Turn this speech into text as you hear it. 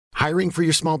Hiring for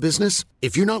your small business?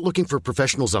 If you're not looking for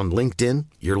professionals on LinkedIn,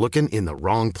 you're looking in the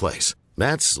wrong place.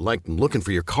 That's like looking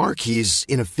for your car keys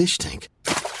in a fish tank.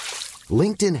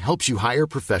 LinkedIn helps you hire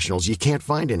professionals you can't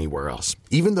find anywhere else,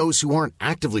 even those who aren't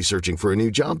actively searching for a new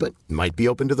job but might be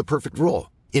open to the perfect role.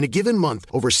 In a given month,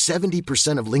 over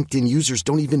 70% of LinkedIn users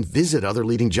don't even visit other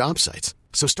leading job sites.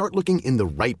 So start looking in the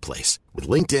right place. With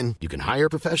LinkedIn, you can hire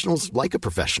professionals like a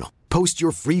professional. Post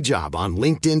your free job on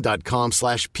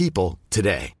linkedin.com/people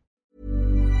today.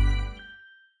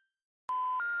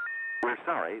 We're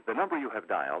sorry, the number you have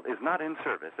dialed is not in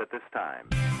service at this time.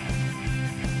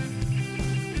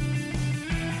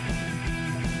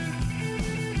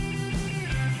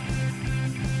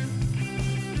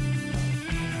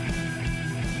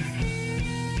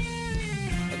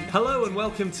 Hello and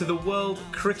welcome to the World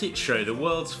Cricket Show, the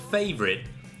world's favourite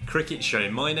cricket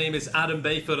show. My name is Adam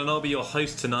Bayfield and I'll be your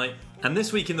host tonight. And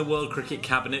this week in the World Cricket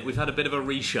Cabinet, we've had a bit of a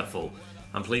reshuffle.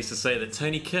 I'm pleased to say that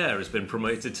Tony Kerr has been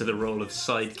promoted to the role of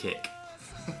sidekick.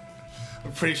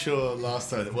 I'm pretty sure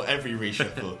last time, every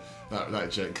reshuffle,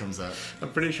 that joke comes out.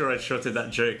 I'm pretty sure I shotted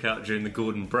that joke out during the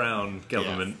Gordon Brown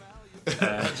government. Yeah.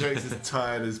 That joke's as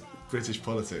tired as British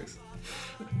politics.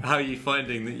 How are you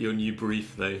finding your new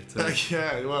brief, though?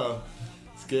 Yeah, well,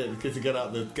 it's good. It's good to get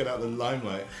out the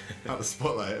limelight, out the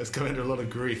spotlight. I was coming under a lot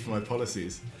of grief for my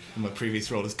policies in my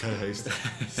previous role as co-host.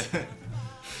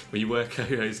 Well, you were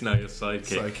co-host, now you're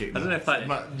sidekick. I don't know if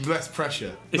that... Less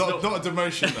pressure. Not a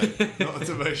demotion, though. Not a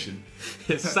demotion.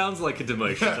 It sounds like a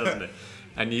demotion, doesn't it?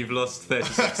 And you've lost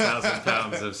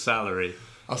 £36,000 of salary.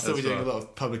 I'll still be doing a lot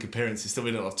of public appearances, still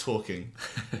be doing a lot of talking.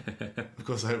 Of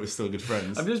course, I hope we're still good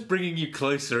friends. I'm just bringing you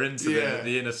closer into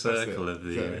the inner circle of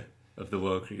the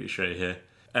World Cricket Show here.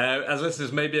 As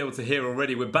listeners may be able to hear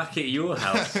already, we're back at your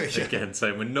house again,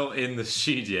 so we're not in the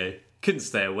studio. Couldn't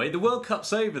stay away. The World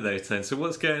Cup's over though, Tone, so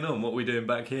what's going on? What are we doing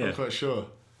back here? I'm quite sure.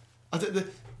 The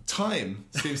time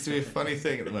seems to be a funny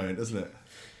thing at the moment, doesn't it?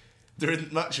 There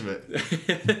isn't much of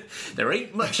it. There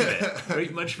ain't much of it. There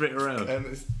ain't much of it around.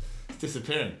 It's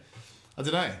disappearing. I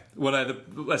don't know. Well,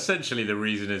 essentially the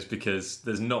reason is because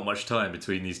there's not much time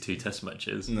between these two test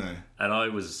matches. No. And I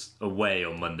was away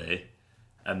on Monday,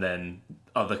 and then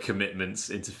other commitments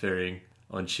interfering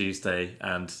on Tuesday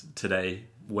and today,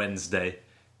 Wednesday,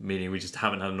 meaning we just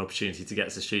haven't had an opportunity to get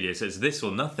to the studio. So it's this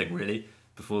or nothing, really,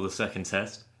 before the second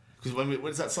test. Because when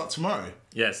does that start? Tomorrow?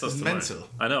 Yeah, it starts tomorrow. Mental.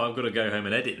 I know, I've got to go home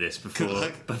and edit this before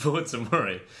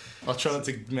tomorrow. I'll try not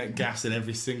to make gas in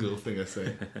every single thing I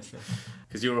say.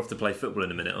 Because you're off to play football in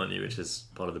a minute, aren't you? Which is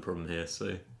part of the problem here.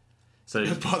 So part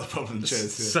of the problem,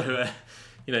 cheers. So,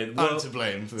 I'm to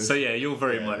blame for this. So yeah, you're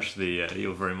very much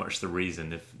the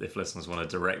reason. If listeners want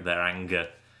to direct their anger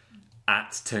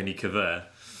at Tony Kerr.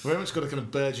 Very much got a kind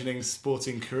of burgeoning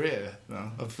sporting career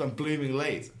now. I'm blooming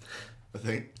late, I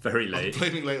think. Very late. I'm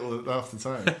blooming late half the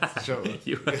time.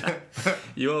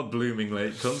 You are blooming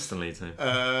late constantly, Tony.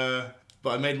 But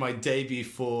I made my debut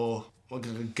for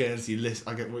Guernsey list.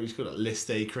 I get what you call it, list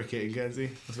A cricket in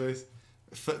Guernsey, I suppose.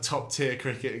 Top tier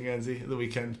cricket in Guernsey at the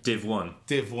weekend. Div 1.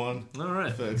 All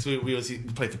right. Because we obviously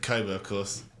play for Cobra, of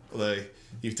course. Although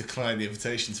you've declined the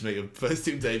invitation to make your first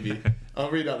team debut. I'll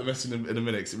read out the message in a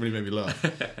minute because it really made me laugh.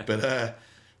 But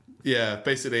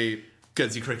basically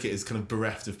Guernsey cricket is kind of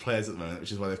bereft of players at the moment,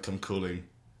 which is why they've come calling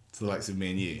to the likes of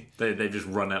me and you. They just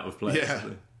run out of players.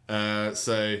 Yeah.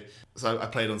 So I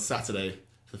played on Saturday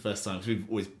for the first time because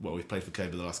we've played for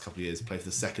Cobra the last couple of years. Played for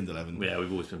the second 11. Yeah,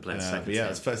 we've always been playing second. But yeah,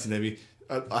 it's first team debut.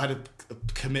 I had a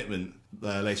commitment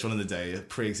later on in the day, a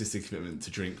pre-existing commitment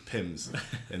to drink Pimm's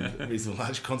in reasonable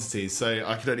large quantities. So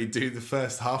I could only do the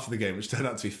first half of the game, which turned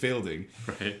out to be fielding.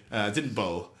 Right. I didn't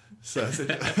bowl, so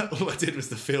all I did was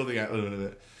the fielding element of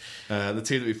it. The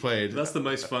team that we played. That's the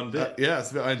most fun bit. It's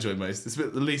the bit I enjoyed most. It's a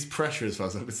bit the least pressure as far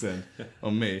as I'm concerned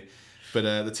on me. But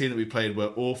the team that we played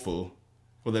were awful.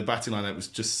 Well, their batting lineup was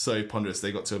just so ponderous.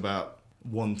 They got to about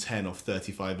 110 off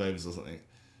 35 overs or something.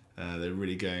 They were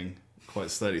really going quite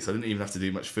slowly, so I didn't even have to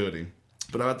do much fielding.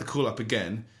 But I had the call up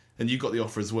again, and you got the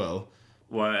offer as well.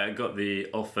 Well, I got the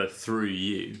offer through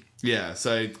you. Yeah,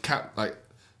 so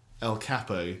El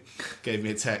Capo gave me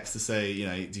a text to say,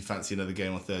 do you fancy another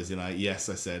game on Thursday night? Yes,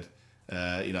 I said.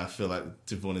 I feel like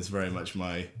Devon is very much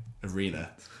my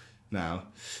arena now.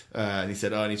 And he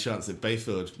said, any chance that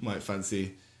Bayfield might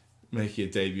fancy making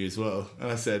a debut as well? And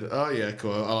I said, oh yeah,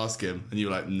 cool, I'll ask him. And you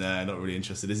were like, nah, not really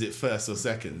interested. Is it first or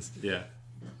seconds? Yeah.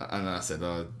 And I said,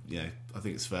 I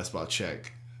think it's first, but I'll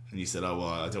check. And you said, oh, well,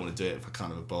 I don't want to do it if I can't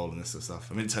have a bowl and this sort of stuff.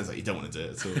 I mean, it turns out you don't want to do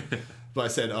it at all. But I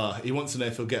said, he wants to know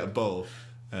if he'll get a bowl.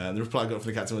 The reply I got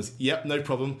from the captain was, yep, no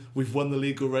problem. We've won the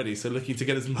league already, so looking to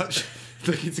get as much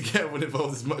looking to get everyone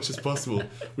involved as much as possible,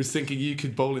 was thinking you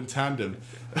could bowl in tandem.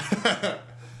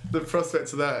 The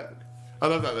prospect of that. I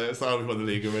love that though. It's like, we've won the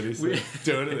league already, so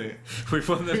do anything. We've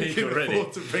won the We league can already.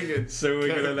 afford to bring in So we're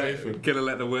Kevin gonna Mayfield.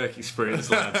 let the work experience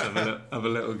lads have a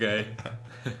little go.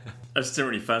 I just don't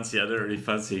really fancy. I don't really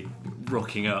fancy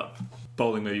rocking up,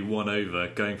 bowling maybe 1 over,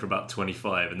 going for about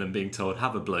 25, and then being told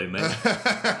have a blow, mate,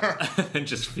 and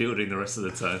just fielding the rest of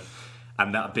the time,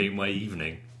 and that being my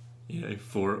evening. You know,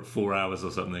 4 hours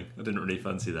or something. I didn't really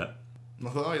fancy that. I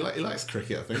thought, oh, he likes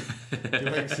cricket, I think.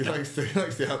 He likes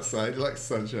the outside, he likes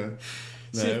sunshine.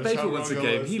 See, if Baker wants a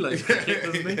game, he likes cricket,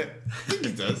 doesn't he? Yeah, I think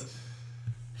he does.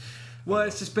 Well,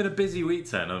 it's just been a busy week,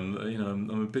 then. I'm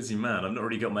a busy man. I've not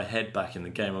really got my head back in the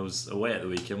game. I was away at the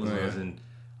weekend, wasn't I? I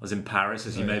was in Paris,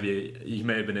 as you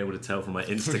may have been able to tell from my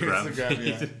Instagram.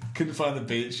 Yeah. Couldn't find the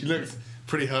beach. You looked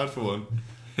pretty hard for one.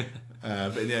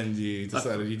 But in the end, you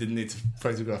decided you didn't need to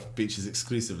photograph beaches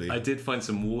exclusively. I did find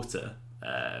some water,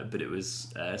 but it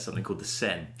was something called the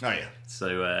Seine. Oh yeah.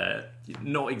 So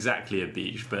not exactly a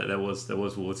beach, but there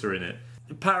was water in it.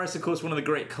 Paris, of course, one of the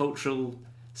great cultural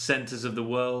centres of the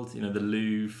world. You know, the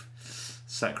Louvre,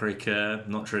 Sacré-Cœur,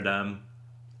 Notre Dame.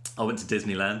 I went to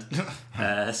Disneyland,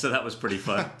 so that was pretty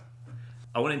fun.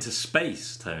 I went into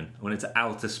space, Tone. I went into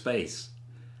outer space.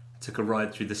 Took a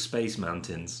ride through the Space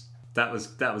Mountains. That was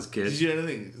good. Did you do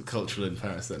anything cultural in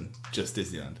Paris then? Just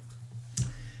Disneyland?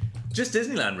 Just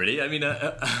Disneyland, really. I mean,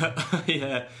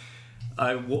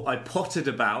 I potted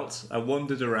about. I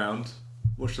wandered around,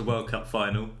 watched the World Cup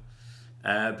final.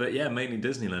 But yeah, mainly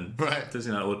Disneyland. Right.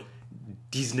 Disneyland, or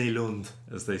Disneyland,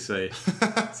 as they say.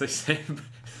 As they say,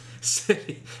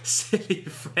 silly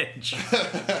French.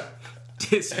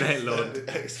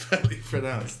 Disneyland. Expertly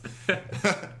pronounced.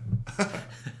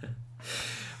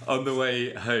 On the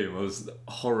way home, I was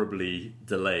horribly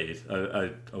delayed.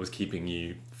 I was keeping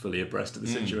you fully abreast of the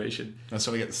situation. I was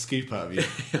trying to get the scoop out of you.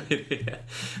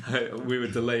 Yeah. We were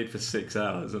delayed for 6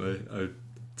 hours, and I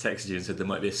texted you and said there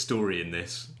might be a story in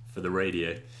this for the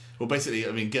radio. Well, basically,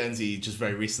 I mean, Guernsey, just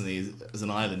very recently, as an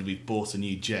island, we've bought a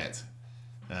new jet,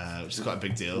 which is quite a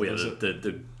big deal.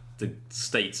 The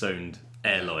states-owned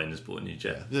airline has bought a new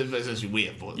jet. Essentially, we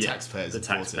have bought it. Taxpayers have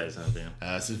bought it. Have,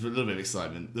 yeah. So there's a little bit of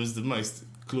excitement. There was the most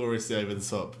gloriously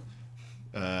over-the-top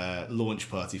launch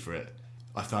party for it.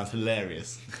 I found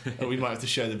hilarious. And we might have to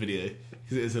show the video,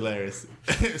 because it is hilarious.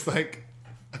 It's like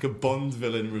a Bond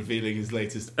villain revealing his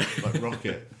latest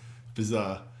rocket.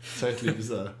 Bizarre. Totally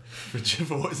bizarre.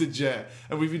 For what is a jet?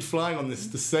 And we've been flying on the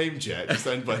same jet, just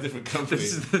owned by a different company,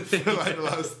 for the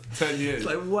last 10 years. It's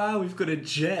like, wow, we've got a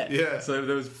jet. Yeah. So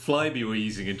there was Flybe were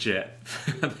using a jet.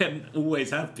 And they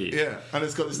always have been. Yeah, and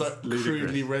it's got this ludicrous.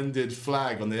 crudely rendered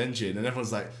flag on the engine, and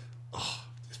everyone's like, oh,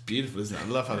 it's beautiful, isn't it? I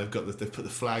love how they've put the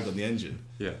flag on the engine.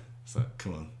 Yeah. It's like,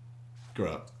 come on,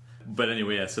 grow up. But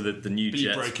anyway, yeah, so the new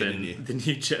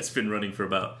jet's been running for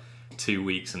about 2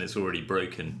 weeks, and it's already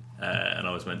broken. And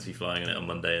I was meant to be flying in it on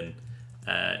Monday,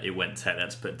 and it went tech. They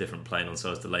had to put a different plane on, so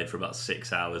I was delayed for about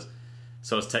 6 hours.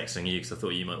 So I was texting you because I thought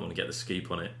you might want to get the scoop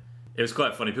on it. It was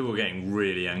quite funny. People were getting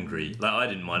really angry. Like, I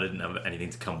didn't mind. I didn't have anything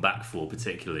to come back for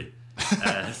particularly.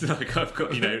 Like, I've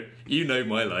got, you know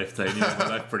my life, Tony. You know my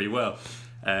life pretty well.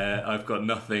 I've got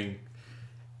nothing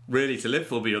really to live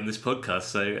for beyond this podcast.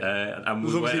 So, and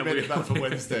As long as you made it back for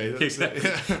Wednesday. Exactly.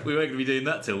 We weren't going to be doing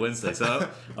that till Wednesday. So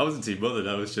I wasn't too bothered.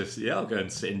 I was just, I'll go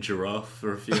and sit in Giraffe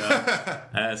for a few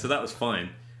hours. So that was fine.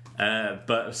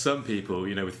 But some people,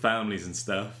 with families and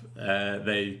stuff,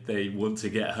 they want to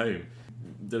get home.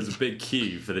 There was a big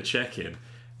queue for the check-in.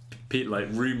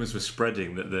 Rumours were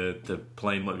spreading that the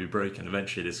plane might be broken.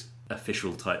 Eventually, this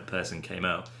official type person came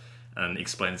out and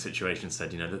explained the situation.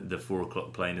 Said, the 4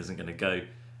 o'clock plane isn't going to go,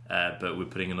 but we're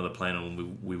putting another plane on.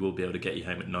 And we will be able to get you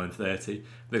home at 9:30.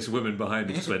 This woman behind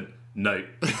me just went, no.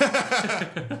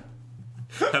 I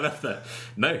love that.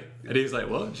 No, and he was like,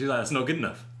 what? She's like, that's not good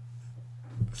enough.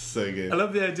 So good. I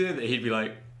love the idea that he'd be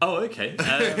like, oh, okay.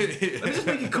 Let's just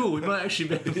make it cool. We might actually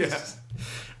be able to.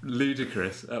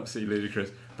 Ludicrous, absolutely ludicrous.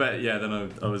 But yeah, then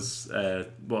I was. The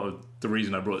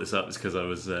reason I brought this up is because I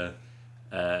was.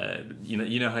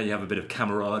 You know how you have a bit of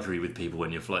camaraderie with people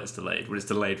when your flight's delayed. When it's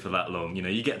delayed for that long,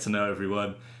 you get to know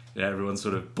everyone. Everyone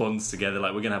sort of bonds together.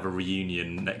 Like, we're gonna have a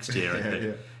reunion next year, I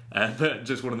think. Yeah. But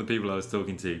just one of the people I was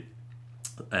talking to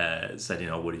said,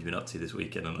 what have you been up to this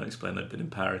weekend? And I explained I'd been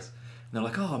in Paris. And they're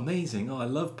like, oh, amazing! Oh, I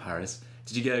love Paris.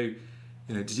 Did you go?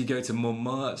 Did you go to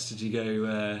Montmartre? Did you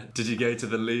go to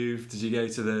the Louvre? Did you go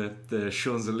to the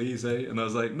Champs-Elysees? And I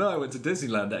was like, no, I went to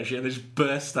Disneyland actually. And they just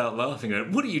burst out laughing.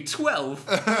 Going, what are you, 12?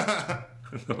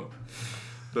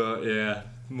 But yeah,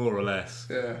 more or less.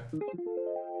 Yeah.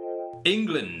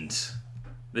 England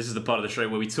This is the part of the show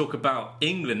where we talk about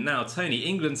England now. Tony,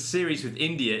 England's series with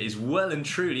India is well and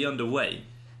truly underway.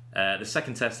 The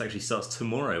second test actually starts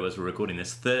tomorrow as we're recording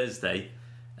this, Thursday.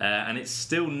 And it's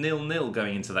still 0-0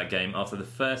 going into that game after the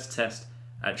first test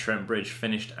at Trent Bridge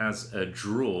finished as a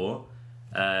draw.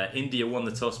 India won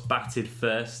the toss, batted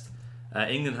first.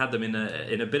 England had them in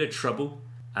a bit of trouble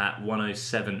at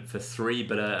 107 for 3,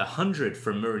 but 100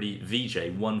 from Murali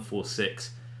Vijay,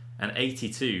 146, and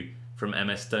 82 from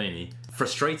MS Dhoni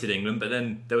frustrated England. But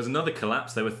then there was another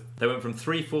collapse. They went from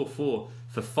 3-4-4 for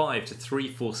 5 to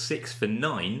 3-4-6 for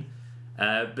 9.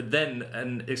 But then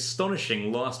an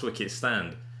astonishing last wicket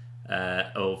stand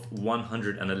of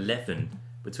 111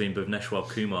 between Bhuvneshwar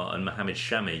Kumar and Mohammad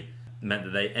Shami meant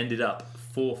that they ended up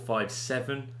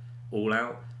 4-5-7 all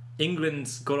out. England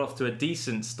got off to a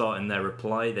decent start in their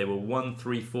reply. They were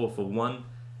 1-3-4 for 1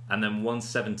 and then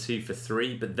 1-7-2 for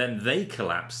 3, but then they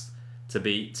collapsed to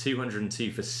be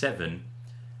 202 for 7.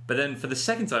 But then for the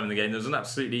second time in the game, there was an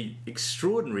absolutely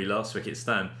extraordinary last wicket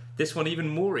stand. This one even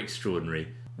more extraordinary.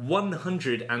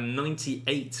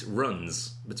 198 runs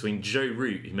between Joe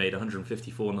Root, who made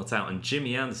 154 not out, and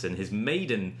Jimmy Anderson, his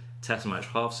maiden Test match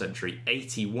half century,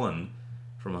 81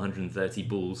 from 130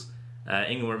 balls.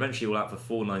 England were eventually all out for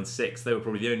 496. They were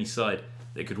probably the only side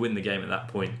that could win the game at that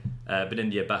point. But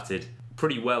India batted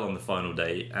pretty well on the final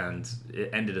day, and it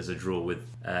ended as a draw with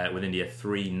India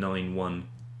 3-9-1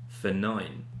 for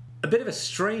 9. A bit of a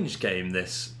strange game,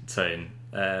 this, Tone.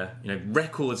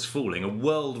 Records falling. A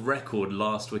world record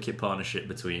last wicket partnership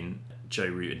between Joe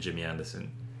Root and Jimmy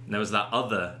Anderson. And there was that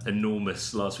other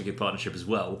enormous last wicket partnership as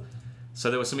well. So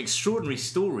there were some extraordinary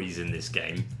stories in this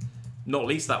game. Not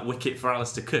least that wicket for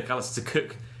Alistair Cook. Alistair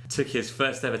Cook took his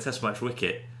first ever Test match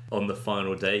wicket on the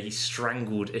final day. He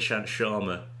strangled Ishant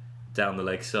Sharma down the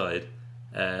leg side.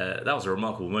 That was a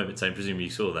remarkable moment, Tone. Presumably you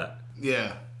saw that.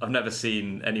 Yeah. I've never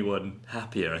seen anyone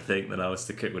happier, I think, than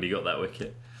Alistair Cook when he got that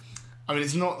wicket. I mean,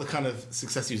 it's not the kind of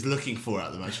success he was looking for out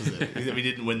of the match, was it? He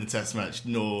didn't win the Test match,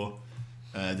 nor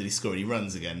did he score any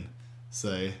runs again.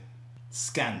 So,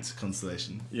 scant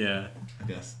consolation. Yeah. I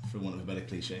guess, for want of a better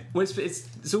cliche. Well,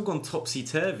 it's all gone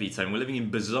topsy-turvy, Tone. We're living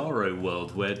in bizarro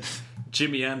world where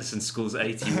Jimmy Anderson scores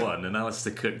 81 and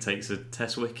Alistair Cook takes a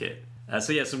Test wicket.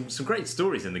 Some great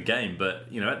stories in the game, but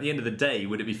at the end of the day,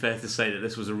 would it be fair to say that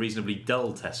this was a reasonably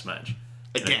dull Test match?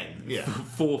 Again, yeah.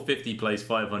 450 plays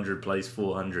 500 plays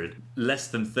 400. Less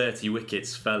than 30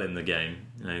 wickets fell in the game.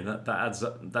 That adds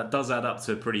up, that does add up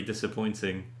to a pretty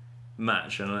disappointing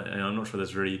match, and I'm not sure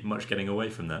there's really much getting away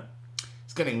from that.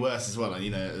 It's getting worse as well,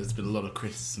 and there's been a lot of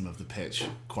criticism of the pitch,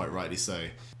 quite rightly so.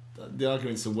 The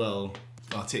arguments are well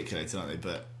articulated, aren't they?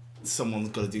 But someone's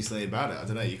got to do something about it. I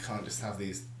don't know. You can't just have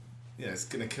these. It's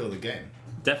going to kill the game.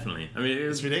 Definitely. I mean,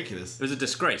 it's ridiculous. It was a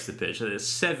disgrace, the pitch.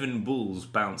 7 balls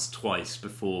bounced twice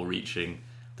before reaching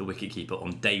the wicketkeeper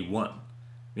on day 1. I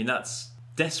mean, that's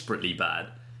desperately bad.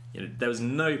 There was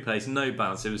no pace, no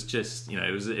bounce. It was just,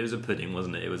 it was a pudding,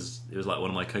 wasn't it? It was like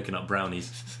one of my coconut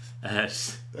brownies.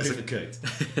 Overcooked.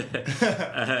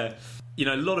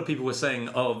 A lot of people were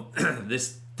saying,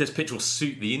 this pitch will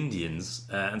suit the Indians,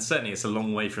 and certainly it's a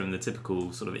long way from the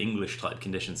typical sort of English type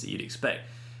conditions that you'd expect.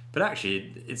 But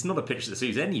actually, it's not a pitch that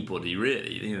suits anybody,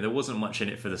 really. There wasn't much in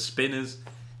it for the spinners.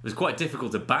 It was quite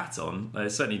difficult to bat on.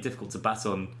 It's certainly difficult to bat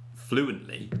on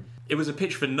fluently. It was a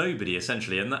pitch for nobody,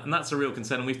 essentially, and that's a real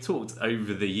concern. And we've talked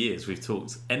over the years, we've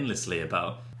talked endlessly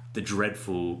about the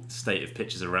dreadful state of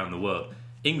pitches around the world.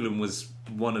 England was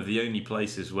one of the only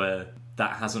places where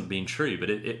that hasn't been true. But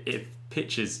if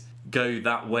pitches go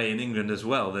that way in England as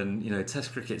well, then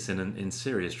Test cricket's in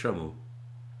serious trouble.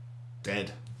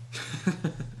 Dead.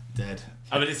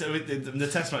 I mean, the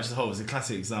Test match as a whole is a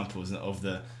classic example, isn't it, of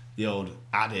the old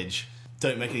adage: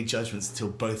 don't make any judgments until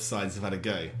both sides have had a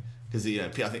go. Because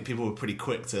I think people were pretty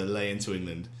quick to lay into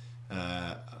England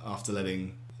after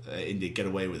letting India get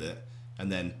away with it,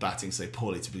 and then batting so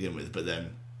poorly to begin with. But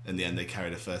then in the end, they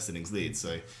carried a first innings lead.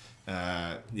 So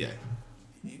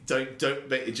don't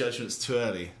make your judgments too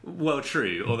early. Well,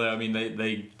 true. Although, I mean,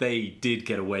 they did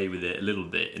get away with it a little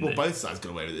bit. Both sides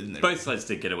got away with it, didn't they? Both sides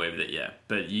did get away with it, yeah.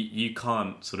 But you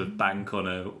can't sort of bank on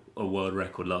a world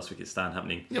record last wicket stand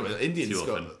happening. Yeah, but Indians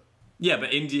got. Yeah,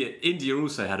 but India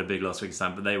also had a big last wicket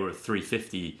stand, but they were at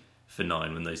 350 for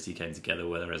 9 when those two came together,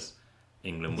 whereas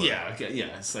England were. Yeah, okay,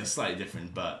 yeah. So slightly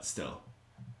different, but still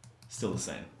the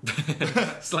same.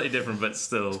 Slightly different, but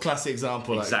still. Classic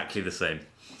example. Exactly the same.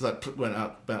 Went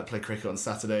out to play cricket on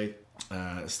Saturday.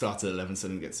 Started at 11, so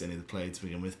didn't get to any of the play to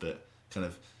begin with, but kind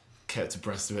of kept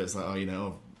abreast of it. It's like,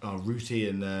 Rooty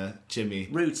and Jimmy.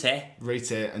 Rooty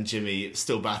and Jimmy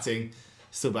still batting.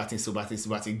 still batting.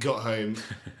 Got home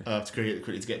after cricket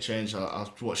quickly to get changed.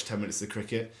 I'll watch 10 minutes of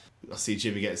cricket. I'll see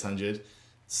Jimmy get his 100.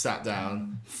 Sat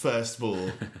down, first ball.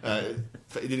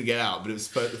 He didn't get out, but it was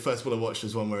the first ball I watched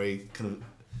was one where he kind of,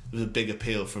 it was a big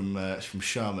appeal from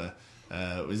Sharma.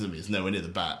 It was nowhere near the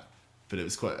bat, but it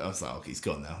was quite. I was like, okay, he's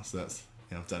gone now, so that's,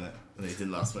 I've done it, and it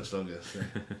didn't last much longer. So.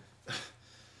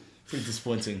 Pretty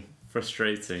disappointing,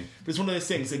 frustrating. But it's one of those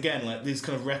things again, like these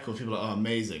kind of records. People are like, oh,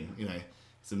 amazing,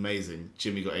 it's amazing.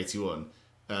 Jimmy got 81,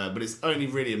 but it's only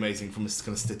really amazing from a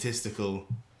kind of statistical,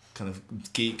 kind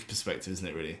of geek perspective, isn't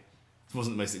it? Really. It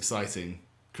wasn't the most exciting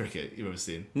cricket you've ever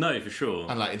seen. No, for sure.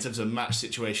 And like in terms of match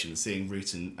situations, seeing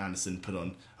Root and Anderson put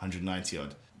on 190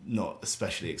 odd, not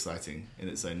especially exciting in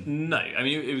its own. No, I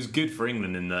mean it was good for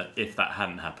England in that if that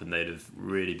hadn't happened, they'd have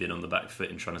really been on the back foot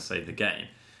in trying to save the game.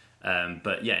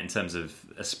 But yeah, in terms of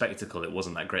a spectacle, it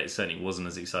wasn't that great. It certainly wasn't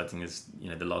as exciting as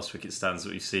the last wicket stands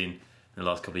that we've seen in the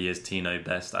last couple of years. Tino,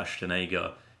 Best, Ashton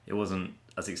Agar. It wasn't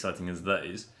as exciting as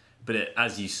those. But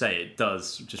as you say, it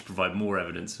does just provide more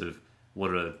evidence of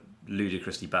what a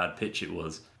ludicrously bad pitch it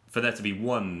was. For there to be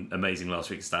one amazing last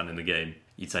wicket stand in the game,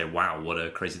 you'd say, wow, what a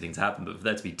crazy thing to happen. But for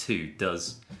there to be two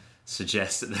does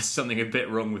suggest that there's something a bit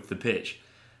wrong with the pitch.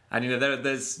 And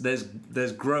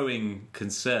there's growing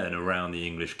concern around the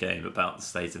English game about the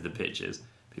state of the pitches.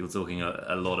 People talking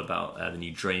a lot about the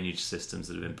new drainage systems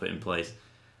that have been put in place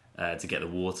to get the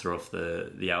water off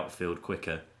the outfield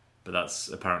quicker. But that's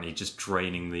apparently just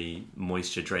draining the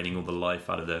moisture, draining all the life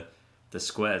out of the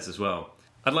squares as well.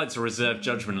 I'd like to reserve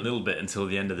judgment a little bit until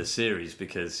the end of the series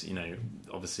because,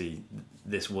 obviously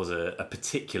this was a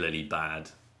particularly bad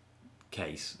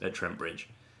case at Trent Bridge.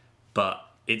 But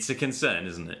it's a concern,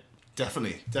 isn't it?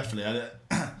 Definitely.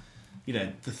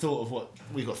 And, the thought of what...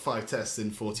 We've got 5 tests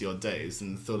in 40 odd days,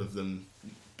 and the thought of them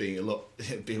being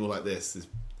all like this is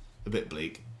a bit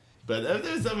bleak. But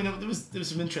there was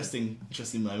some interesting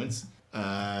moments.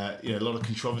 A lot of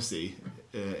controversy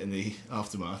in the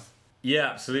aftermath.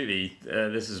 Yeah, absolutely.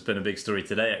 This has been a big story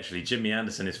today, actually. Jimmy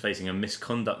Anderson is facing a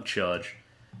misconduct charge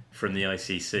from the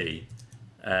ICC.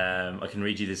 I can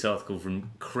read you this article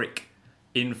from Crick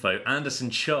Info. Anderson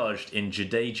charged in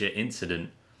Jadeja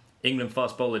incident. England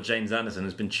fast bowler James Anderson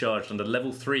has been charged under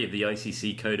Level 3 of the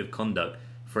ICC Code of Conduct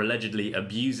for allegedly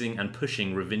abusing and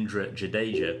pushing Ravindra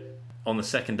Jadeja on the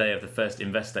second day of the first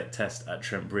Investec test at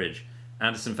Trent Bridge.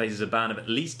 Anderson faces a ban of at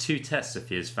least 2 tests if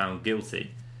he is found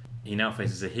guilty. He now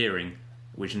faces a hearing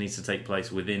which needs to take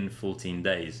place within 14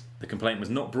 days. The complaint was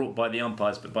not brought by the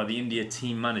umpires but by the India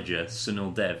team manager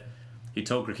Sunil Dev, who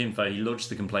told Cricinfo he lodged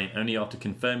the complaint only after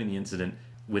confirming the incident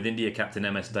with India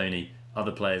captain MS Dhoni,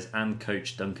 other players and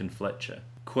coach Duncan Fletcher.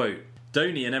 Quote,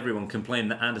 Dhoni and everyone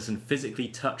complained that Anderson physically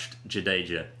touched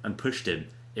Jadeja and pushed him.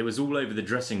 It was all over the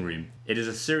dressing room. It is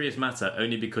a serious matter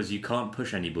only because you can't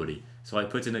push anybody, so I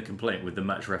put in a complaint with the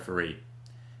match referee.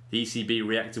 The ECB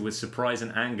reacted with surprise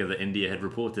and anger that India had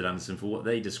reported Anderson for what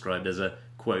they described as a,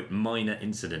 quote, minor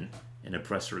incident in a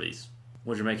press release.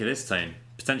 What do you make of this, Tane?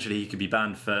 Potentially he could be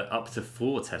banned for up to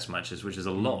 4 test matches, which is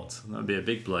a lot. That would be a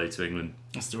big blow to England.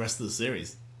 That's the rest of the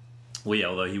series. Well, yeah,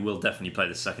 although he will definitely play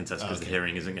the second test because the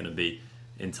hearing isn't going to be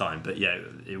in time. But yeah,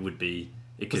 it would be...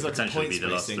 It could potentially be the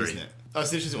last thing, 3. Isn't it? Oh,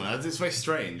 it's an interesting one. It's very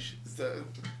strange. There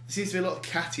seems to be a lot of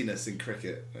cattiness in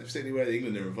cricket, particularly where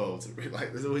England are involved.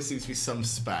 Like, there always seems to be some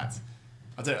spat.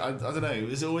 I don't know.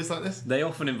 Is it always like this? They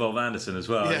often involve Anderson as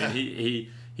well. Yeah. I mean,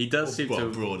 he does seem to...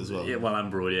 Broad as well. Yeah, well,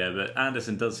 and Broad, yeah. But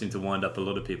Anderson does seem to wind up a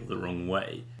lot of people the wrong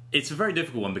way. It's a very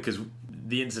difficult one because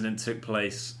the incident took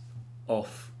place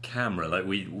off camera. Like,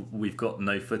 we've got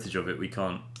no footage of it. We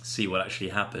can't see what actually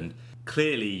happened.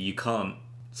 Clearly, you can't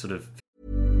sort of...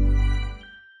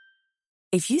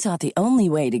 If you thought the only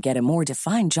way to get a more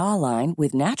defined jawline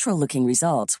with natural-looking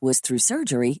results was through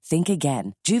surgery, think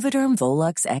again. Juvederm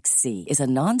Volux XC is a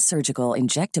non-surgical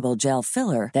injectable gel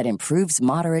filler that improves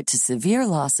moderate to severe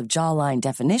loss of jawline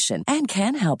definition and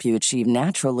can help you achieve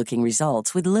natural-looking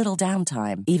results with little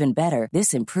downtime. Even better,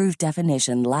 this improved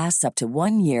definition lasts up to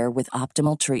 1 year with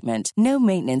optimal treatment. No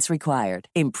maintenance required.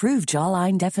 Improve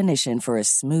jawline definition for a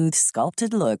smooth,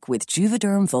 sculpted look with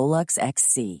Juvederm Volux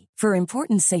XC. For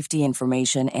important safety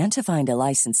information and to find a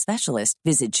licensed specialist,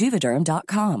 visit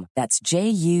Juvederm.com. That's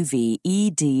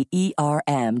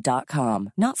JUVEDERM.com.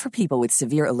 Not for people with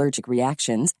severe allergic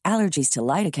reactions, allergies to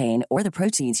lidocaine, or the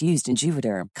proteins used in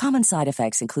Juvederm. Common side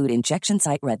effects include injection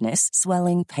site redness,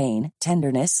 swelling, pain,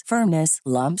 tenderness, firmness,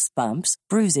 lumps, bumps,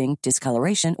 bruising,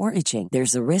 discoloration, or itching.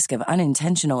 There's a risk of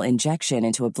unintentional injection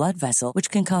into a blood vessel, which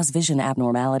can cause vision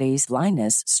abnormalities,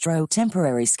 blindness, stroke,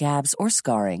 temporary scabs, or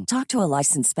scarring. Talk to a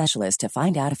licensed specialist to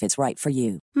find out if it's right for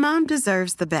you. Mom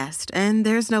deserves the best, and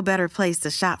there's no better place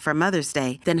to shop for Mother's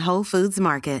Day than Whole Foods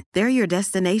Market. They're your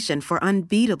destination for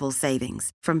unbeatable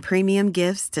savings, from premium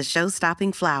gifts to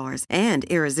show-stopping flowers and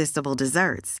irresistible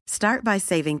desserts. Start by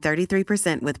saving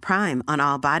 33% with Prime on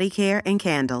all body care and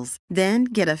candles. Then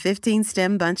get a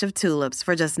 15-stem bunch of tulips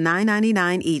for just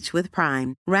 $9.99 each with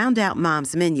Prime. Round out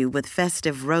Mom's menu with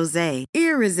festive rosé,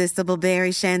 irresistible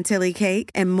berry chantilly cake,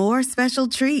 and more special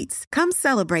treats. Come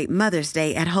celebrate Mother's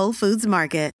Day at Whole Foods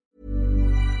Market.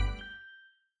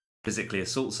 Physically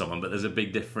assault someone, but there's a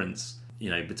big difference,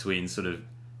 between sort of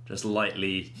just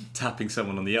lightly tapping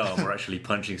someone on the arm or actually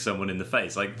punching someone in the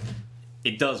face. Like,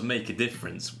 it does make a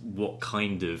difference what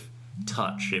kind of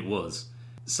touch it was.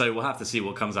 So we'll have to see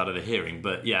what comes out of the hearing.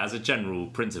 But yeah, as a general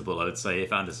principle, I would say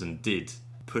if Anderson did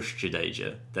push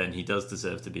Jadeja, then he does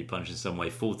deserve to be punched in some way.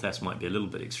 Full test might be a little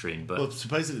bit extreme, but... Well,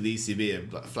 supposedly the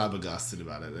ECB are flabbergasted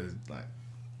about it. They're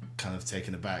kind of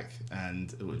taken aback,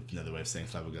 and another way of saying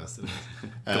flabbergasted.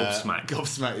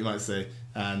 Gobsmacked, you might say,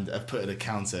 and have put in a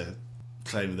counter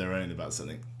claim of their own about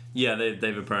something. Yeah,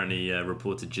 they've apparently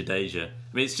reported Jadeja.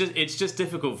 I mean, it's just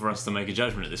difficult for us to make a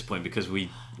judgment at this point because we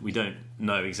don't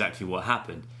know exactly what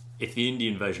happened. If the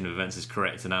Indian version of events is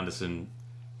correct, and Anderson,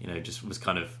 just was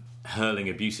kind of hurling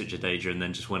abuse at Jadeja and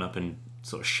then just went up and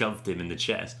sort of shoved him in the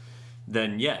chest,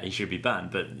 then yeah, he should be banned.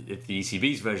 But if the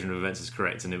ECB's version of events is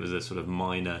correct and it was a sort of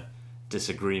minor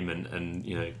disagreement and,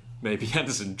 maybe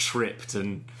Anderson tripped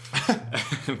and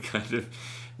kind of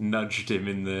nudged him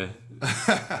in the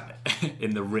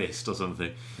wrist or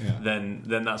something, then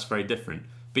that's very different.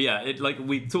 But yeah,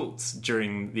 we talked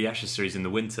during the Ashes series in the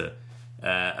winter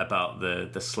about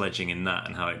the sledging in that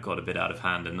and how it got a bit out of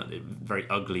hand and very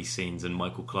ugly scenes and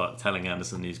Michael Clarke telling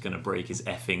Anderson he's going to break his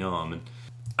effing arm, and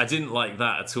I didn't like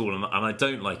that at all, and I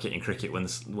don't like it in cricket when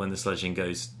the sledging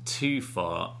goes too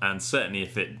far, and certainly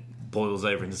if it boils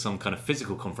over into some kind of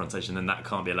physical confrontation, then that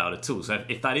can't be allowed at all. So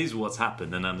if that is what's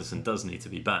happened, then Anderson does need to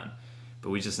be banned. But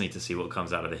we just need to see what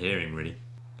comes out of the hearing, really.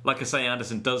 Like I say,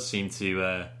 Anderson does seem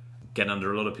to get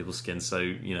under a lot of people's skin, so,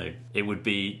 it would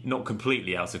be not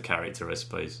completely out of character, I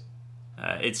suppose.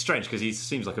 It's strange, because he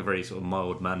seems like a very sort of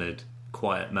mild-mannered,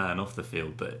 quiet man off the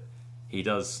field, but he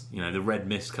does, the red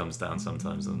mist comes down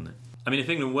sometimes, doesn't it? I mean, if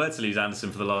England were to lose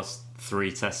Anderson for the last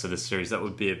 3 tests of this series, that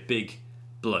would be a big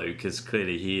blow, because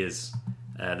clearly he is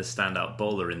the standout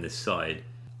bowler in this side.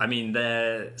 I mean,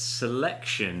 their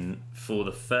selection for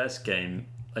the first game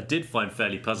I did find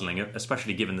fairly puzzling,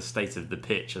 especially given the state of the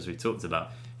pitch, as we talked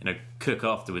about. Cook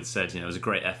afterwards said, it was a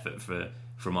great effort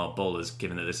from our bowlers,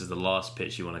 given that this is the last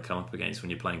pitch you want to come up against when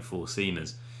you're playing 4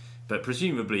 seamers. But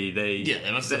presumably they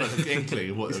must have an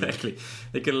inkling of what exactly.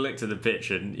 They could have looked at the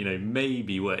pitch and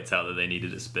maybe worked out that they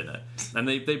needed a spinner. And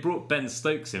they brought Ben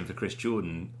Stokes in for Chris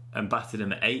Jordan and batted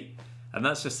him at 8. And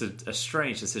that's just a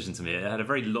strange decision to me. It had a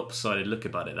very lopsided look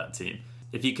about it, that team.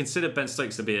 If you consider Ben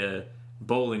Stokes to be a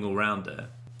bowling all-rounder,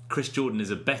 Chris Jordan is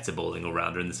a better bowling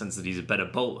all-rounder in the sense that he's a better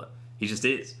bowler. He just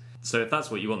is. So if that's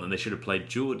what you want, then they should have played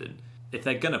Jordan. If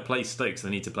they're going to play Stokes, they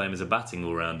need to play him as a batting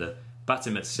all-rounder, bat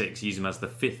him at 6, use him as the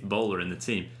 5th bowler in the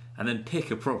team, and then pick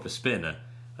a proper spinner.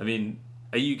 I mean,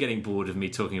 are you getting bored of me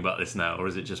talking about this now, or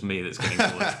is it just me that's getting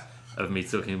bored of me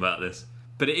talking about this?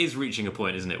 But it is reaching a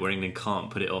point, isn't it, where England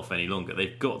can't put it off any longer.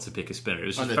 They've got to pick a spinner. It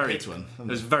was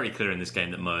just very clear in this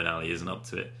game that Moeen Ali isn't up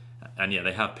to it. And yeah,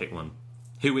 they have picked one.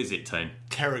 Who is it, Tone?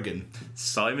 Kerrigan.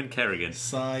 Simon Kerrigan.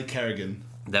 Cy Kerrigan.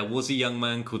 There was a young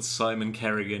man called Simon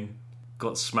Kerrigan.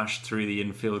 Got smashed through the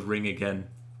infield ring again.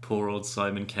 Poor old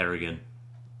Simon Kerrigan.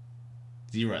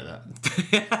 Did you write that?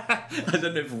 I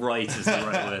don't know if right is the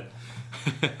right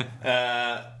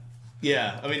word.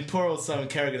 Yeah, I mean, poor old Simon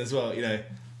Kerrigan as well.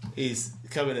 He's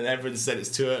come in and everyone said it's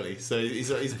too early. So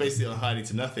he's basically on hiding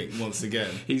to nothing once again.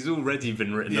 He's already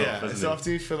been written off, hasn't he? So I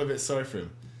do feel a bit sorry for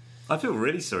him. I feel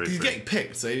really sorry for him. He's getting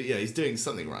picked, so yeah, he's doing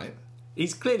something right.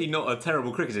 He's clearly not a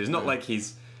terrible cricketer. It's not like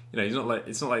he's not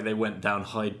like they went down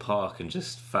Hyde Park and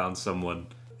just found someone.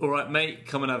 All right, mate,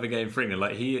 come and have a game for England.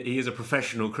 Like he is a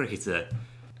professional cricketer,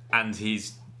 and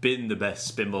he's been the best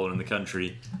spin bowler in the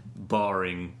country,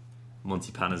 barring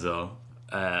Monty Panesar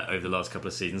over the last couple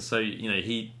of seasons. So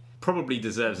he probably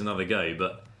deserves another go,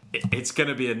 but it's going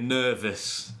to be a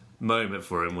nervous moment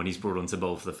for him when he's brought on to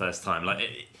bowl for the first time.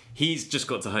 He's just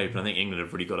got to hope, and I think England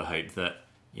have really got to hope that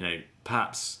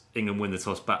perhaps England win the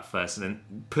toss, bat first, and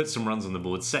then put some runs on the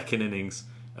board. Second innings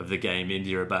of the game,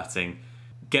 India are batting,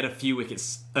 get a few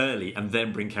wickets early, and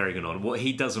then bring Kerrigan on. What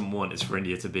he doesn't want is for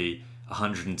India to be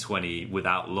 120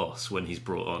 without loss when he's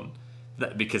brought on,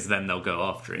 because then they'll go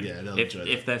after him. Yeah,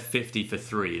 if they're 50 for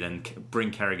 3, then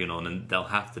bring Kerrigan on, and they'll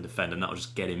have to defend, and that'll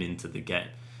just get him into the game.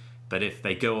 But if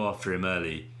they go after him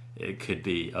early, it could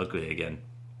be ugly again.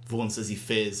 Vaughan says he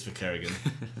fears for Kerrigan.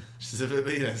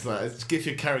 Specifically, it's like, if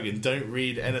you're Kerrigan, don't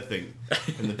read anything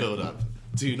in the build-up.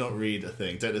 Do not read a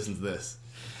thing. Don't listen to this.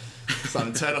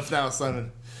 Simon, turn off now,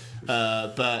 Simon.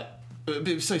 But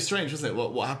it was so strange, wasn't it?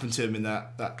 What happened to him in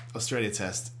that Australia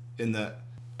test? In that,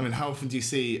 I mean, how often do you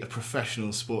see a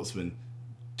professional sportsman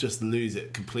just lose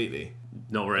it completely?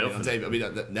 Not very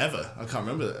often. Never. I can't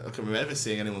remember that. I can't remember ever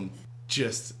seeing anyone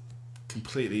just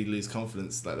completely lose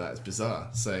confidence like that. It's bizarre.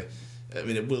 So, I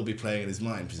mean, it will be playing in his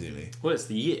mind, presumably. Well, it's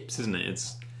the yips, isn't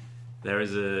it? There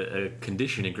is a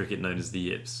condition in cricket known as the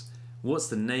yips. What's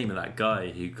the name of that guy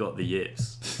who got the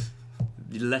yips?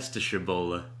 The Leicestershire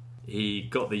bowler. He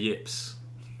got the yips.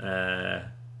 Got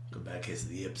a bad case of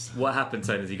the yips. What happened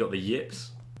to him is he got the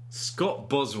yips? Scott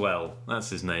Boswell, that's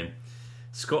his name.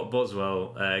 Scott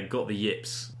Boswell got the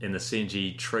yips in the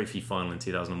C&G Trophy final in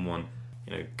 2001.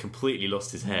 Completely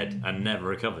lost his head and never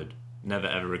recovered. Never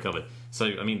ever recovered. So,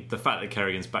 I mean, the fact that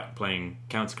Kerrigan's back playing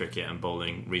counter cricket and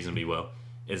bowling reasonably well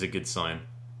is a good sign.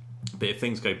 But if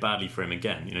things go badly for him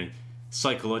again,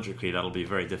 psychologically that'll be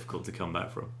very difficult to come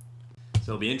back from.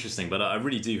 So it'll be interesting, but I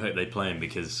really do hope they play him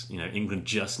because, England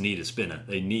just need a spinner.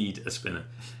 They need a spinner.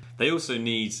 They also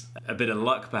need a bit of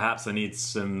luck, perhaps. They need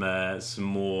some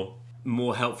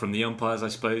more help from the umpires, I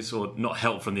suppose, or not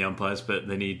help from the umpires, but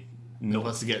they need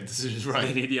umpires to get decisions right.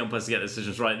 They need the umpires to get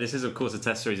decisions right. This is, of course, a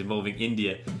test series involving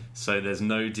India, so there's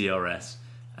no DRS.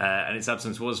 And its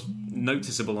absence was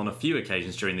noticeable on a few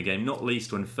occasions during the game, not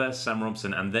least when first Sam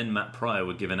Robson and then Matt Pryor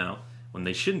were given out when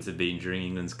they shouldn't have been during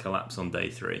England's collapse on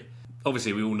day 3.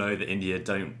 Obviously, we all know that India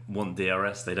don't want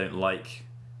DRS. They don't like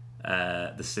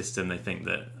the system. They think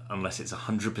that unless it's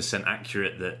 100%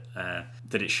 accurate,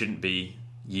 that it shouldn't be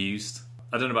used.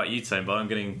 I don't know about you, Tone, but I'm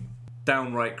getting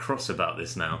downright cross about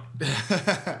this now.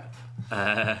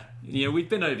 We've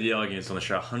been over the arguments on the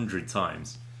show 100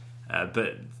 times,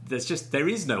 but there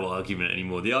is no argument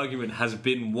anymore. The argument has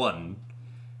been won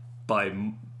by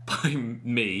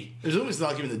me. It was almost an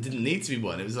argument that didn't need to be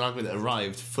won. It was an argument that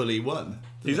arrived fully won.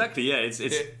 Exactly, yeah.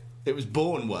 It was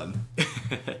born won.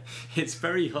 It's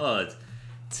very hard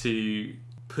to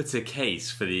put a case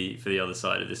for the other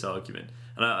side of this argument.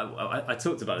 And I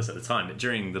talked about this at the time, but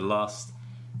during the last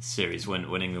series when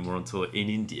England were on tour in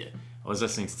India, I was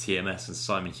listening to TMS and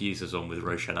Simon Hughes was on with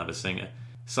Roshan Abasinghe.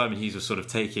 Simon Hughes was sort of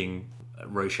taking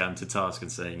Roshan to task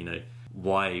and saying,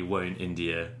 why won't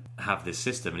India have this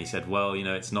system? And he said, well,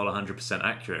 it's not 100%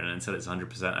 accurate, and until it's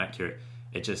 100% accurate,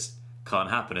 it just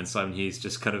can't happen. And Simon Hughes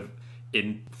just kind of,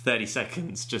 in 30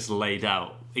 seconds, just laid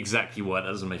out exactly why that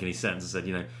doesn't make any sense and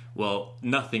said, well,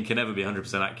 nothing can ever be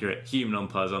 100% accurate. Human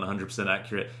umpires aren't 100%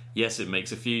 accurate. Yes, it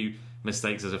makes a few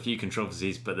mistakes, there's a few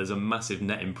controversies, but there's a massive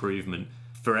net improvement.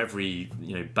 For every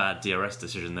bad DRS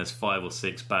decision, there's 5 or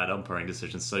 6 bad umpiring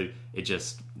decisions, so it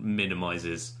just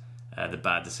minimises the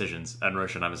bad decisions. And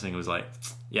Roshan Abasinghe was like,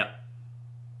 yeah.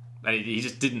 And he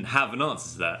just didn't have an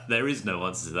answer to that. There is no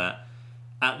answer to that.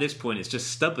 At this point, it's just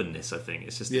stubbornness, I think.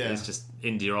 It's just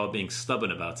India are being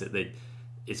stubborn about it.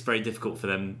 It's very difficult for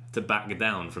them to back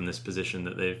down from this position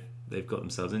that they've got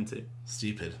themselves into.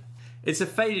 Stupid. It's a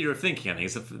failure of thinking, I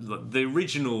think. The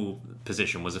original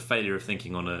position was a failure of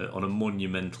thinking on a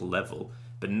monumental level,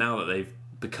 but now that they've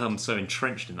become so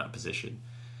entrenched in that position,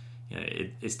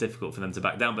 it's difficult for them to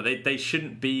back down. But they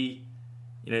shouldn't be,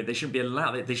 they shouldn't be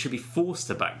allowed. They should be forced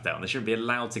to back down. They shouldn't be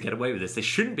allowed to get away with this. They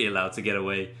shouldn't be allowed to get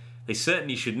away. They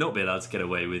certainly should not be allowed to get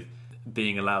away with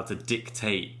being allowed to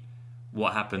dictate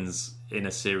what happens in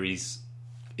a series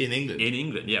in England. In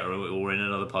England, yeah, or in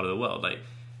another part of the world.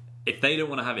 If they don't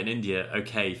want to have it in India,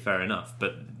 okay, fair enough.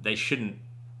 But they shouldn't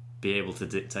be able to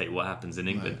dictate what happens in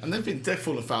England. Right. And they've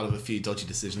fallen foul of a few dodgy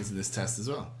decisions in this test as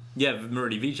well. Yeah,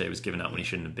 Murali Vijay was given out when he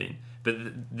shouldn't have been.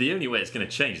 But the only way it's going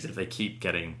to change is if they keep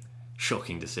getting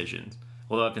shocking decisions.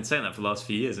 Although I've been saying that for the last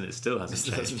few years and it still hasn't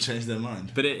changed. It hasn't changed their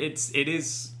mind. But it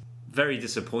is very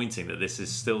disappointing that this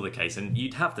is still the case. And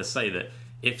you'd have to say that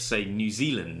if, say, New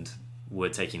Zealand were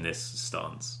taking this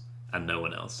stance and no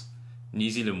one else, New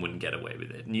Zealand wouldn't get away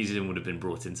with it. New Zealand would have been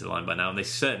brought into line by now, and they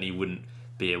certainly wouldn't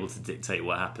be able to dictate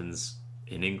what happens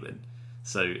in England.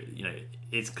 So,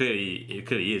 it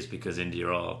clearly is because India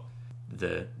are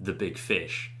the big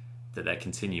fish that they're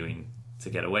continuing to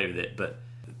get away with it. But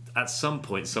at some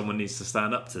point, someone needs to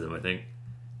stand up to them, I think.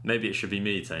 Maybe it should be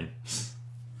me, Tane.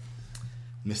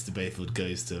 Mr. Bayfield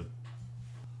goes to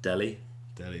Delhi.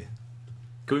 Can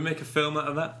we make a film out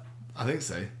of that? I think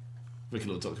so. Wicked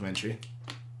little documentary.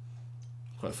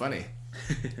 Quite funny.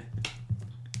 I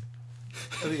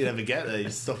think you'd never get there. You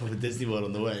stop off at Disney World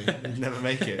on the way. You'd never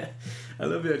make it. I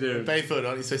love the idea of Bayfield,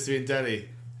 aren't you supposed to be in Delhi?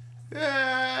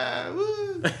 Yeah,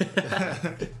 woo!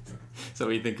 Sounds that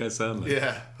what you think I sound like?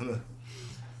 Yeah.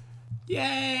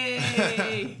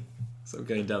 Yay! So I'm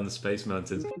going down the Space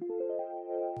Mountains.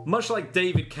 Much like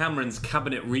David Cameron's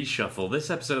cabinet reshuffle, this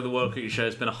episode of the World Cricket Show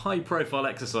has been a high-profile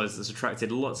exercise that's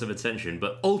attracted lots of attention,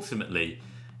 but ultimately,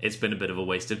 it's been a bit of a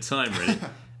waste of time, really.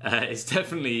 It's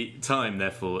definitely time,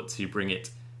 therefore, to bring it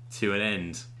to an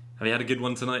end. Have you had a good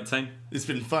one tonight, Tane? It's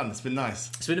been fun. It's been nice.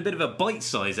 It's been a bit of a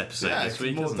bite-sized episode this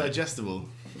week, more hasn't it? digestible.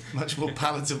 Much more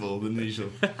palatable than usual.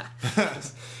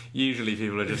 Usually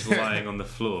people are just lying on the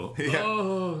floor. Yeah.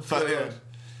 Oh, But, God. yeah,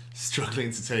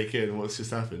 struggling to take in what's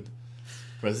just happened.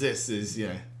 Whereas this is,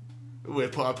 I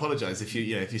apologise if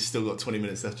you've still got 20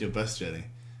 minutes left of your bus journey.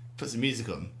 Put some music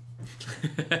on. Do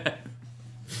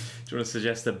you want to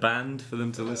suggest a band for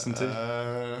them to listen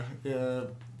to? Yeah.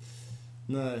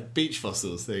 No, Beach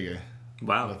Fossils. There you go.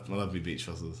 Wow. I love me Beach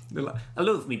Fossils. I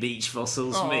love me beach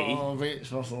fossils, me. Oh, Beach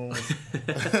Fossils.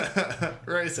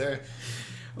 Right, so.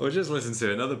 Or just listen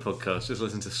to another podcast. Just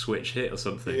listen to Switch Hit or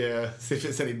something. Yeah, see if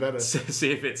it's any better.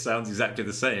 See if it sounds exactly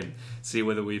the same. See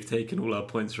whether we've taken all our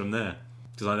points from there.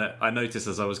 Because I noticed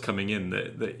as I was coming in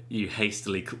that you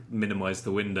hastily minimised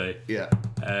the window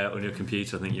on your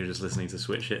computer. I think you were just listening to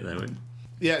Switch Hit there. Weren't you?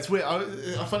 Yeah, it's weird.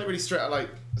 I find it really straight.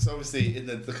 So obviously in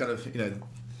the kind of,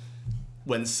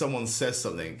 when someone says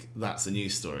something, that's a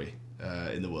news story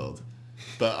in the world.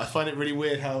 But I find it really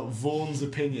weird how Vaughan's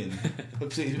opinion in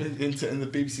the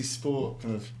BBC Sport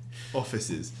kind of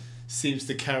offices seems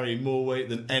to carry more weight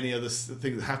than any other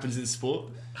thing that happens in sport.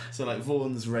 So like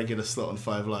Vaughan's regular slot on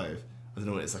 5 Live, I don't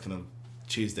know what it's like on a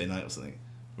Tuesday night or something,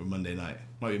 or Monday night.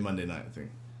 Might be Monday night, I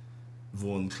think.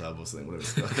 Vaughan Club or something, whatever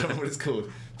it's called. I can't remember what it's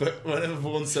called. But whenever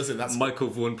Vaughan says it, that's... Michael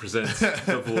Vaughan presents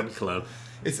the Vaughan Club.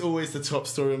 It's always the top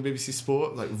story on BBC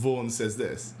Sport. Like, Vaughan says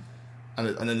this. And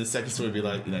then the second story would be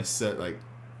like,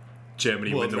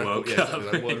 Germany win the World Cup. Yeah,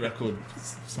 exactly, like world record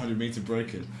 100 metre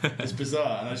broken. It's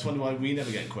bizarre, and I just wonder why we never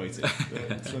get quoted.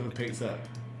 It's never picked up.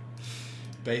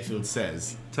 Bayfield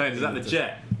says... Tony, is that the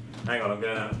jet? Hang on, I'm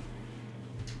going out. Is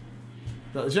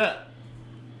that the jet?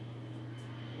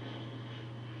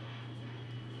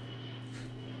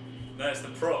 No, it's the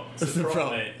prop. It's the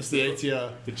prop. mate. It's the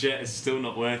ATR. The jet is still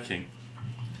not working.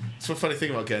 It's one funny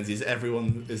thing about Guernsey is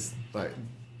everyone is like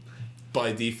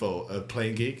by default a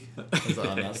plane geek. I was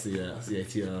like, that's the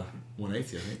ATR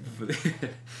 180, I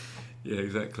think. Yeah,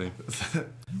 exactly.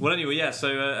 Well, anyway, yeah.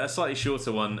 So a slightly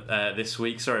shorter one this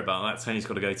week. Sorry about that. Tony's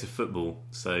got to go to football,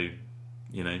 so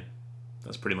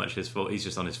that's pretty much his fault. He's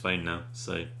just on his phone now,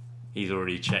 so he's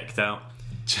already checked out.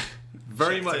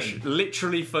 Very much,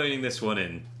 literally phoning this one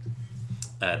in.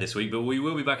 This week, but we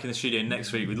will be back in the studio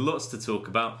next week with lots to talk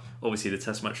about. Obviously the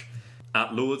test match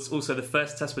at Lord's, also the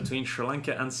first test between Sri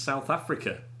Lanka and South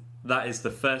Africa. That is the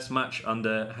first match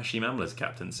under Hashim Amla's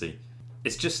captaincy.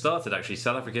 It's just started actually.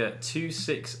 South Africa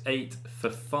 268 for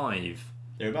 5.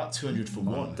 They're about 200 for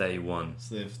 1 on day 1.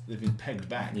 So they've been pegged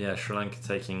back. Yeah, Sri Lanka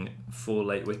taking 4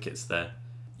 late wickets there.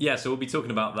 Yeah, so we'll be talking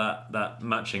about that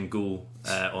match in Gaul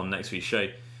on next week's show.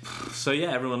 So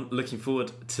yeah, everyone looking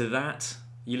forward to that.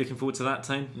 You looking forward to that,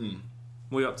 Tane?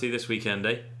 What are you up to this weekend,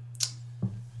 eh?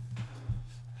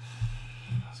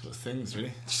 Sort of things,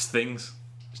 really. Just things?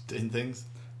 Just doing things.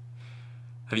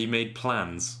 Have you made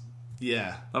plans?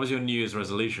 Yeah. That was your New Year's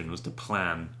resolution, was to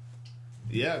plan.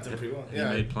 Yeah, I've done pretty well. Have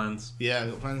you made plans? Yeah, I've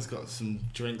got plans. Got some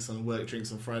work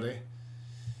drinks on Friday.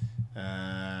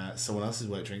 Someone else's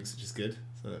work drinks, which is good.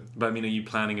 So. But I mean, are you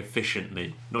planning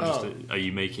efficiently? Not just, are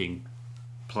you making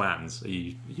plans? Are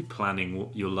you planning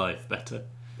your life better?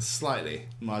 Slightly,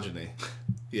 marginally.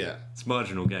 Yeah. It's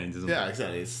marginal gains, isn't it? Yeah,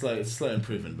 exactly. It's slow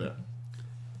improvement, but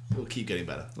it'll keep getting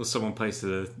better. Well, someone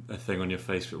posted a thing on your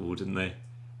Facebook wall, didn't they?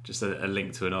 Just a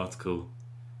link to an article,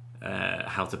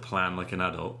 how to plan like an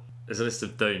adult. There's a list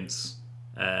of don'ts,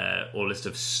 or a list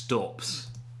of stops.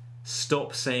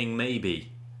 Stop saying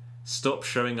maybe. Stop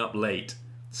showing up late.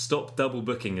 Stop double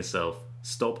booking yourself.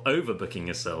 Stop overbooking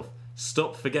yourself.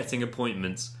 Stop forgetting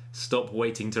appointments. Stop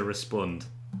waiting to respond.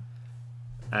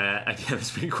 Again,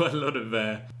 there's been quite a lot of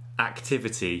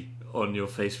activity on your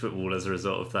Facebook wall as a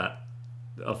result of that.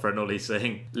 Our friend Ollie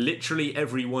saying, literally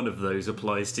every one of those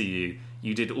applies to you.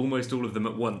 You did almost all of them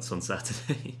at once on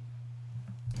Saturday.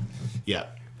 Yeah.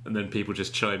 And then people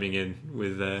just chiming in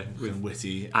with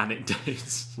witty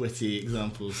anecdotes. Witty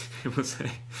examples. People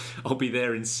say, I'll be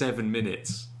there in 7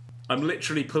 minutes. I'm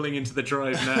literally pulling into the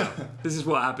drive now. This is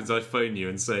what happens. I phone you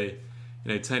and say,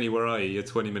 Tony, where are you? You're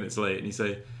 20 minutes late. And you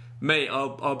say, mate,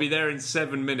 I'll be there in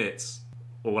 7 minutes.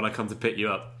 Or when I come to pick you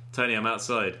up, Tony, I'm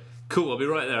outside. Cool, I'll be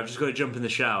right there. I've just got to jump in the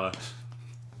shower.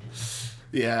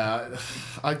 Yeah,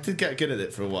 I did get good at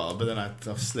it for a while, but then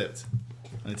I've slipped.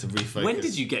 I need to refocus. When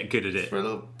did you get good at it? For a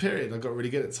little period, I got really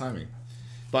good at timing.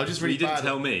 But I'm just really You didn't bad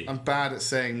tell me. I'm bad at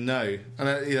saying no, and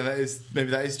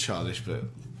that is childish, but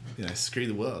screw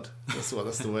the world. That's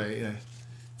the way.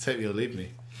 Take me or leave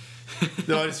me.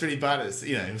 No, I'm just really bad at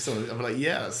I'm like,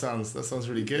 yeah, that sounds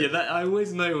really good. Yeah, I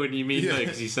always know when you mean no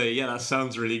because you say, yeah, that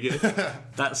sounds really good.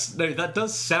 That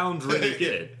does sound really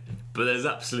good, but there's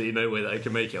absolutely no way that I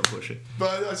can make it, unfortunately.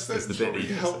 But I just don't the bit that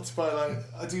you helped by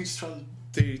I do just try and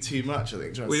do too much. I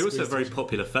think. Well, you're also a very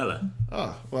popular fella.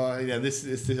 Oh well, this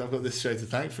I've got this show to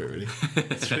thank for it. Really,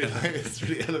 it's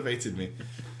really elevated me.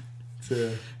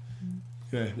 To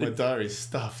my diary's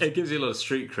stuffed. It gives you a lot of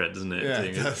street cred, doesn't it? Yeah,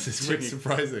 it does. It's really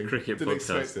surprising. Cricket Didn't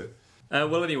podcast. expect it.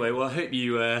 Well, anyway, I hope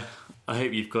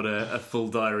you've got a full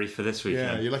diary for this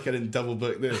weekend. Yeah, you're lucky I didn't double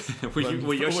book this.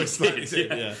 well, you actually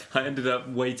did. Yeah. I ended up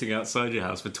waiting outside your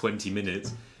house for 20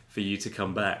 minutes for you to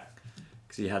come back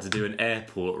because you had to do an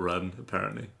airport run,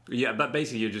 apparently. Yeah, but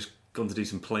basically you're just gone to do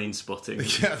some plane spotting.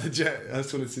 Yeah, the jet. I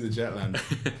just wanted to see the jet land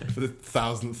for the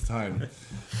 1000th time.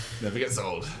 Never gets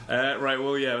old. Right,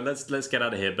 well, yeah, let's get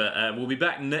out of here. But we'll be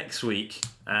back next week.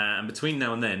 And between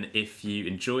now and then, if you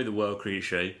enjoy the World Cricket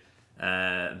Show,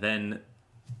 then,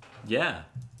 yeah,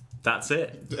 that's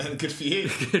it. Good for you.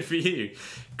 Good for you.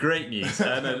 Great news.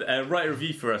 And write a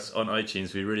review for us on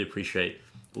iTunes. We really appreciate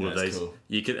all of those. Cool.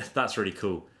 That's really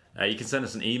cool. You can send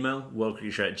us an email,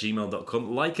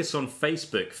 worldcricketshow@gmail.com. Like us on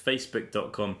Facebook,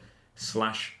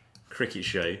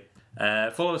 facebook.com/cricketshow.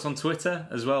 Follow us on Twitter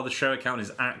as well. The show account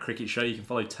is @cricketshow. You can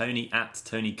follow Tony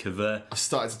 @TonyCaver. I've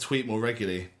started to tweet more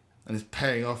regularly, and it's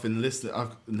paying off in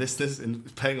listeners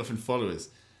and paying off in followers.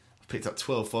 I've picked up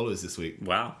 12 followers this week.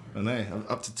 Wow. I know. I'm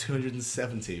up to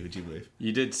 270, would you believe?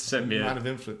 You did send me Man a of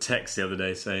influence. text the other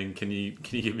day saying, can you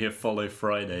give me a follow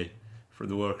Friday from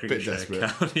the World Cricket Show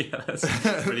account? Yeah, that's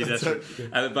really desperate.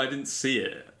 But I didn't see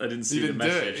it. I didn't see the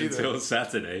message until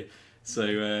Saturday.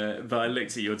 So, but I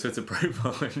looked at your Twitter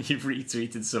profile and you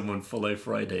retweeted someone follow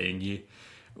Friday-ing you,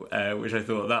 which I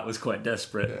thought that was quite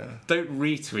desperate. Yeah. Don't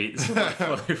retweet someone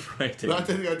follow Friday. No, I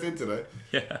don't think I did today.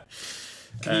 Yeah.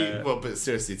 But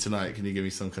seriously, tonight, can you give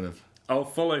me some kind of... I'll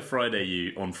follow Friday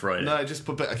you on Friday. No, just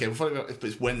put... Okay, we'll follow... But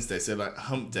it's Wednesday, so like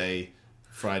hump day,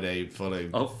 Friday, follow...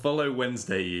 I'll follow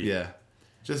Wednesday you. Yeah.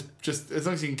 Just as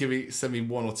long as you can send me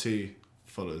 1 or 2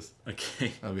 followers.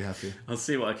 Okay. I'll be happy. I'll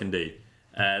see what I can do.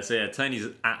 So yeah, Tony's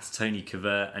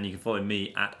 @TonyCaver, and you can follow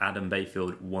me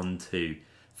 @AdamBayfield12.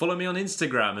 Follow me on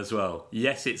Instagram as well.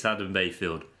 Yes, it's Adam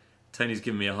Bayfield. Tony's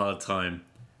given me a hard time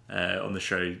on the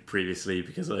show previously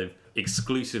because I've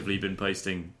exclusively been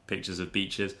posting pictures of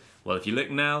beaches. Well, if you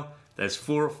look now, there's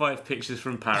 4 or 5 pictures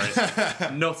from Paris,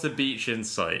 not a beach in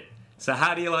sight. So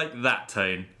how do you like that,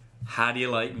 Tone? How do you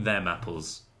like them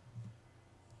apples?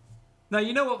 No,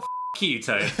 you know what? F*** you,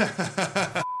 Tone.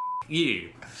 F*** you.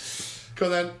 Come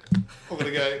on then. I'm going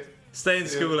to go. Stay in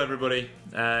school, everybody.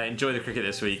 Enjoy the cricket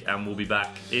this week, and we'll be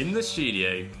back in the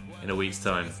studio in a week's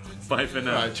time. Bye for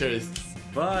now. All right, cheers.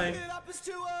 Bye.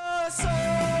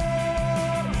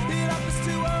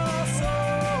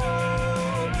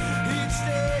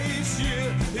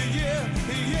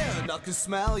 I can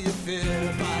smell your fear.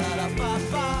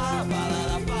 Ba-da-da-ba-ba,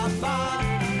 ba-da-da-ba-ba.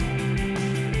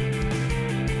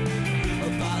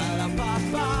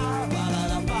 Ba-da-da-ba-ba,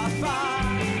 ba-da-da-ba-ba.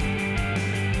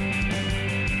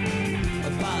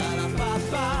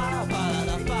 Ba-da-da-ba-ba,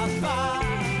 ba-da-da-ba-ba.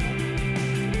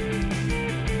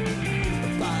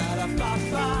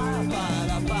 Ba-da-da-ba-ba,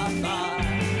 ba-da-da-ba-ba.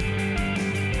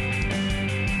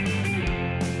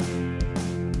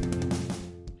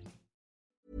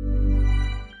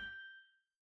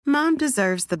 Mom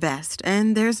deserves the best,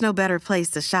 and there's no better place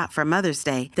to shop for Mother's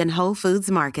Day than Whole Foods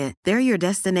Market. They're your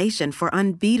destination for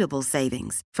unbeatable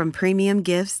savings, from premium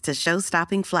gifts to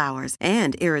show-stopping flowers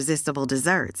and irresistible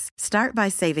desserts. Start by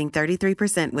saving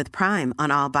 33% with Prime on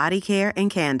all body care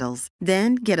and candles.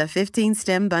 Then get a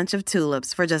 15-stem bunch of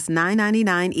tulips for just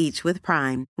 $9.99 each with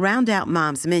Prime. Round out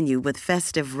Mom's menu with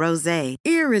festive rosé,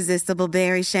 irresistible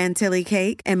berry chantilly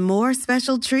cake, and more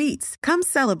special treats. Come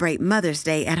celebrate Mother's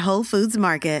Day at Whole Foods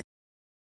Market.